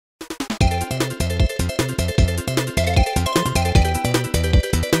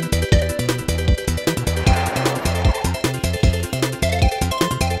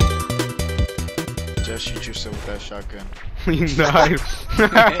shotgun. You died.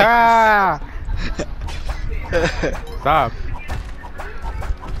 Stop.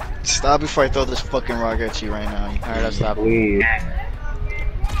 Stop before I throw this fucking rock at you right now. Alright, I'll stop. Please.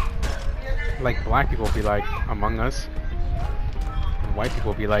 Like black people be like Among Us, and white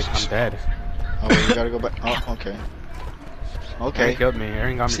people be like I'm dead. Oh, wait, you gotta go back. Oh, okay. Okay. Aaron killed me.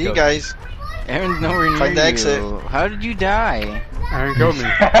 Aaron got me. See, killed. guys. Aaron's nowhere near Find the exit. you. How did you die? Aaron killed me.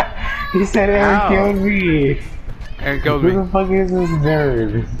 He said Aaron killed me. Aaron killed Who me. the fuck is this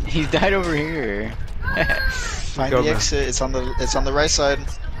nerd? He died over here. Find Go, the man. exit. It's on the right side.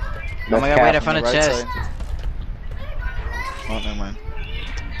 Oh my god, wait, I On found the a right chest. side. Oh, never mind.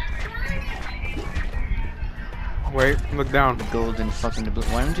 Wait, look down. Golden fucking blue.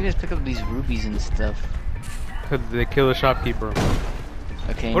 Why don't you guys pick up these rubies and stuff? Cause they kill the shopkeeper.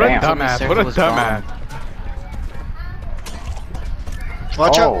 Okay, What a now the dumbass! circle What a is gone. dumbass!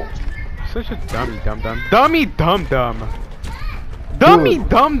 Watch Oh, out. Such a dummy dum dum. Dummy dum dum. Dummy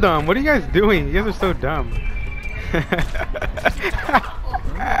dum dum. What are you guys doing? You guys are so dumb. You're so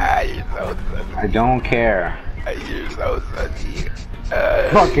sussy. I don't care. You're so sussy.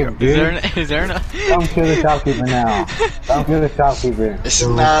 Fucking bitch. Is there an Don't kill the shopkeeper now. Don't kill the shopkeeper. It's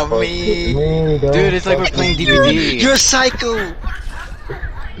not me. Dude, it's like we're playing DBD. You're psycho.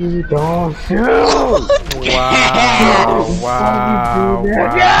 You don't shoot. Wow! Wow! Wow!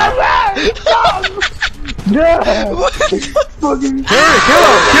 What the Fucking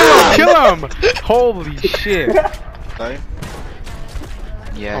Kill him! Holy shit! Sorry?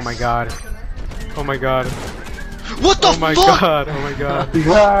 Yes. Oh my god! Oh my god! What the Oh my fuck? god! Oh my god! What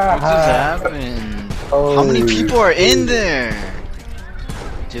just happened? How many people are in there?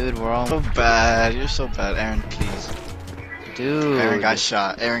 Dude, we're all... So bad. You're so bad, Aaron. Please. Dude. Aaron got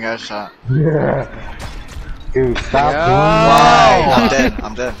shot. Aaron got shot. Yeah. Dude, stop Yo! I'm dead.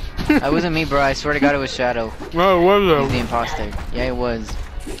 I'm dead. That wasn't me, bro. I swear to God it was Shadow. Oh, what He's was the imposter. Yeah, it was.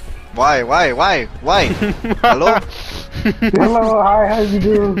 Why? Hello? Hello, hi, how you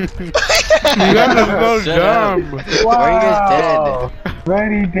doing? You guys are so Shut up. dumb! Why are you guys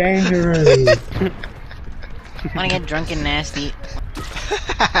Very dangerous. Wanna get drunk and nasty?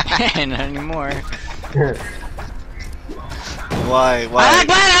 Not anymore. Why? I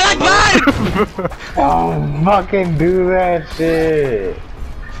like blood! Don't fucking do that shit.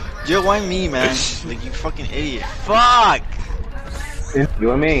 Yo, why me, man? Like, you fucking idiot. Fuck!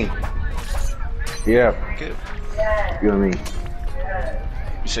 You and me. Yeah, Good. you and me.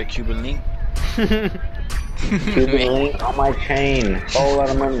 You said Cuban link? Keep the link on my chain. Whole lot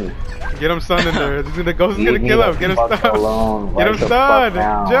of money. Get him stunned in there. The ghost is Leave gonna me kill the him. Get him fuck stunned. alone Get him right the stunned. fuck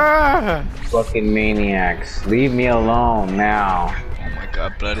now. Ja. Fucking maniacs. Leave me alone now. Oh my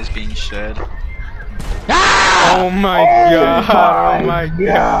god, blood is being shed. Oh my god. Oh my god.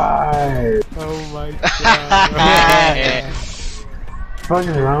 God. Oh my god. What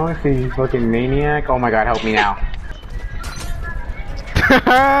is wrong with you, you fucking maniac? Oh my god, help me now. Fucking kill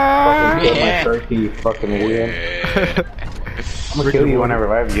my Yeah. turkey, you fucking idiot. I'm gonna kill you when I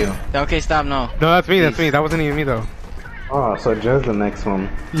revive you. Okay, stop, no. No, that's me. That's me. That wasn't even me though. Oh, so just the next one.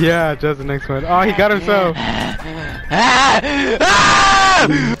 Yeah, just the next one. Oh, he got himself.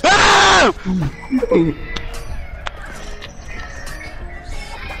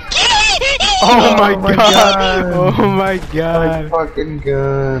 Oh my god. Oh my My god. fucking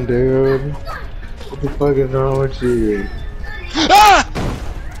gun, dude. What the fuck is wrong with you?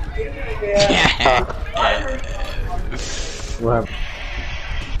 What?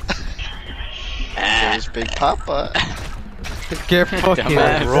 There's Big Papa. Get fucking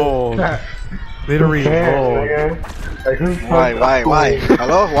Dumbass. rolled. Literally rolled. Like, who Why?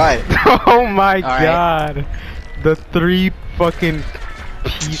 Hello? Why? Oh my Alright. god. The 3 fucking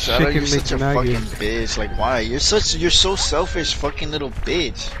piece Shadow, chicken you're such a fucking McNuggets. bitch. Like, why? You're so selfish, fucking little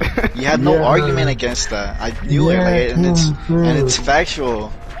bitch. You had no Yeah. argument against that. I knew it, like, and it's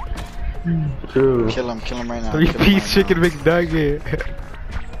factual. True. Kill him right now. 3 kill him piece right chicken McNugget.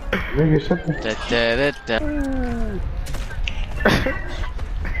 Nigga, shut the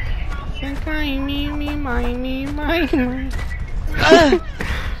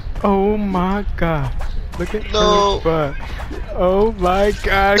Oh my god. Look at No. her butt. Oh my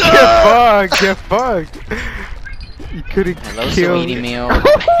god. Get fucked. You could've Hello, killed sweetie meal.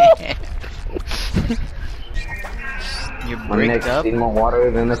 You're My bricked next up. need more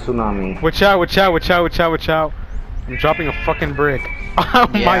water than a tsunami. Watch out, watch out, watch out, watch out, watch out. I'm dropping a fucking brick. Oh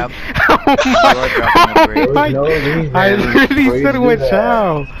Yeah. my. Oh You are dropping a brick. my. There was no reason I literally for you said to do watch that.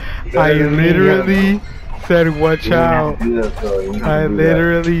 out. I Literally, literally said, watch You don't have out. to do that, though. You don't have I to do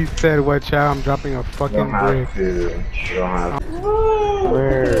literally said, watch out. I'm dropping a that. You fucking don't have brick. to. You don't have to.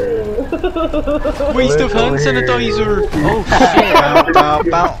 Where? Waste of hand Over sanitizer. here. Oh Bow, bow,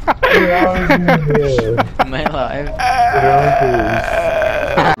 bow. shit. My life.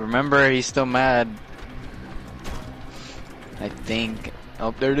 Remember, he's still mad. I think.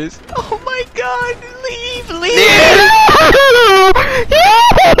 Oh, there it is. Oh my god! Leave!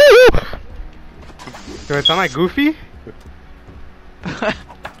 Do I sound like Goofy?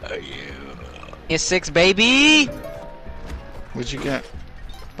 It's 6, baby! What'd you get?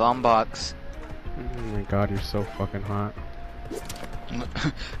 Bomb box. Oh my god, you're so fucking hot.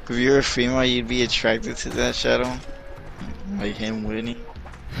 If you're a female, you'd be attracted to that shadow. Like him winning.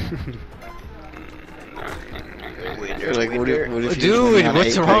 Like, what if Dude,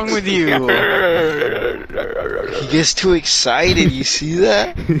 what's wrong with you? He gets too excited, you see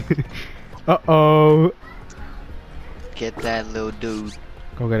that? Uh-oh. Get that little dude.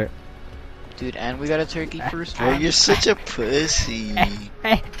 Go get it. Dude, and we got a turkey first. Bro, you're such a pussy.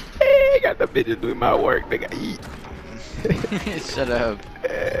 I got the bitches doing my work. They got eat. Shut up.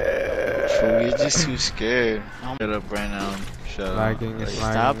 Fool, you're just too scared. Shut up right now. Shut up. Lagging, it's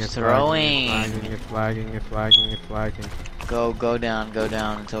Stop lagging, it's throwing. lagging, it's lagging, it's lagging, it's lagging. Go down,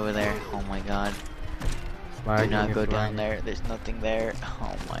 it's over there. Oh my god. It's Do lagging, not it's go down lagging. there, there's nothing there.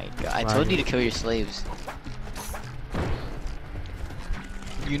 Oh my god. I told you to kill your slaves.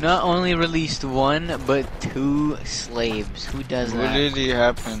 You not only released 1, but 2 slaves. Who does What that? did he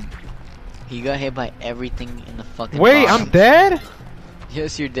happen? He got hit by everything in the fucking Wait, box. I'm dead?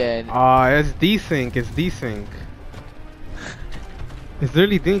 Yes, you're dead. Aw, it's desync, it's desync. It's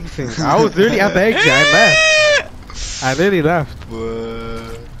literally desync. I was literally at the exit, I left. I literally left.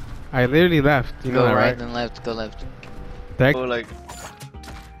 What? I literally left. You know Go that, right, right? then left, go left. The Oh, like,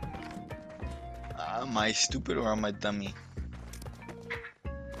 am I stupid or am I dummy?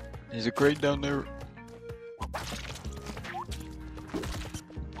 There's a crate down there.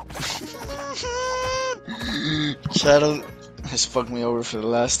 Shadow has fucked me over for the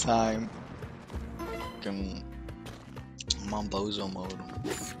last time. I'm on bozo mode.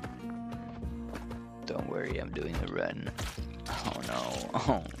 Don't worry, I'm doing the run. Oh no.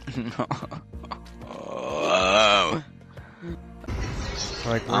 Oh no. Oh.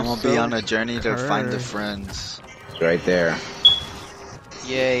 Like, I'm we're gonna be so on a journey to find the cursed. friends. It's right there.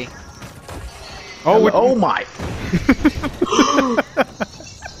 Yay. Oh, Oh my!